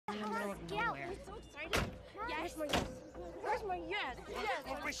of Get out. nowhere. I'm so excited. Yes. Where's my yes? Yes.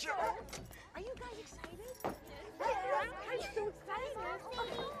 Oh, for sure. Are you guys excited? Yeah. I'm so excited.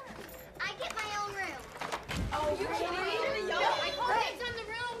 I get my own room. Oh, you kidding me? No, I called it on the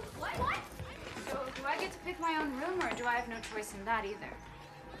room. What? So, do I get to pick my own room, or do I have no choice in that either?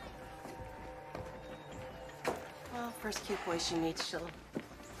 Well, first cute boy she meets, she'll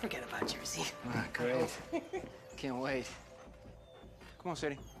forget about Jersey. Ah, great. Can't wait. Come on,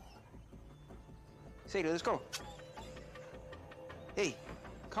 Sadie. Sadie, let's go. Hey,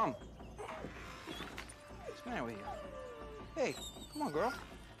 come. What's the matter with you? Hey, come on, girl.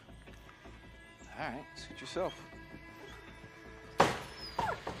 All right, suit yourself.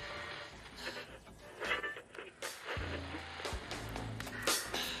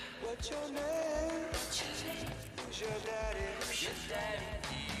 What's your name? Who's your daddy?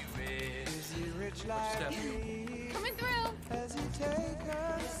 Is he rich like me? Coming through. Has he take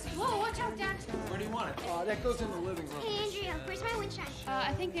us? Whoa, watch out, Dad. Where do you want it? That goes in the living room. Hey, Andrea, where's my wind chime?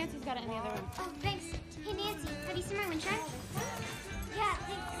 I think Nancy's got it in the other room. Oh, thanks. Hey, Nancy, have you seen my wind chime? Yeah,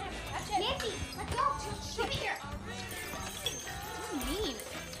 thanks. Nancy, let's go. Come here. What do you mean?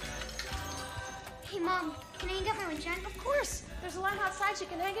 Hey, Mom, can I hang up my wind chime? Of course. There's a lamp outside you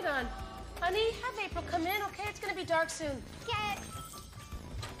can hang it on. Honey, have April come in, okay? It's gonna be dark soon. Get it.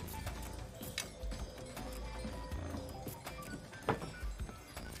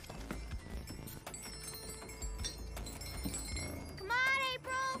 Come on,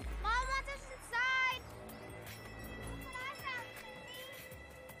 April. Mom wants us inside. Look what I found,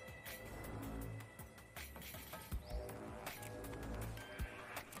 Susie.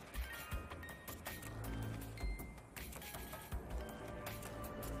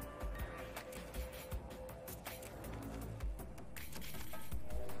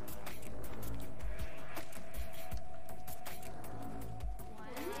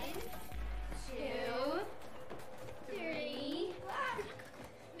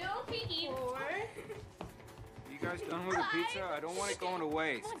 You guys done with the pizza? I don't want it going to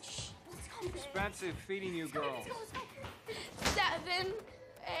waste. Expensive feeding you girls. 7, 8,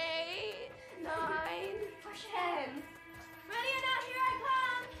 9, 10. Ready or not, here I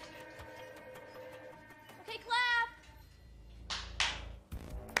come. Okay, clap.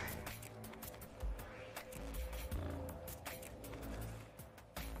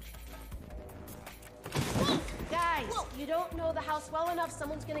 Guys, you don't know the house well enough.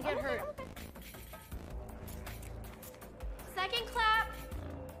 Someone's gonna get hurt. Second clap.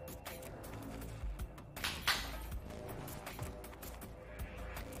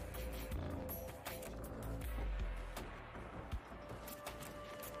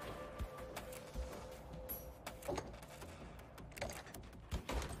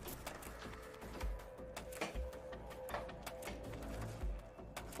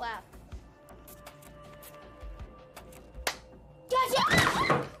 Clap. Guys,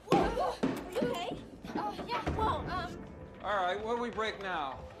 are you okay? Yeah, well, All right, what do we break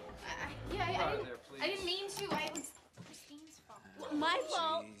now? Yeah, Out of there, I didn't please. mean to. I was Christine's fault. My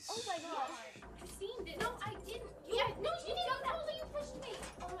fault. Jeez. oh my gosh. Christine did. No, I didn't. You, Yeah, no, you didn't. Totally, you pushed me.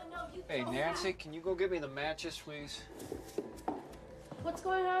 Oh, no, you. Hey, oh, Nancy, can you go get me the matches, please? What's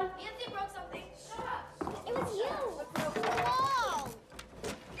going on? Nancy broke something. Shut up. It was you. What broke the wall?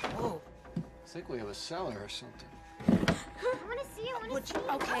 Oh. I think we have a cellar or something. I want to see. I want to see.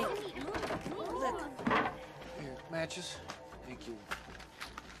 Okay. Look. Here, matches. Thank you.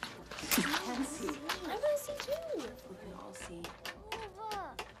 Nancy. I want to see too.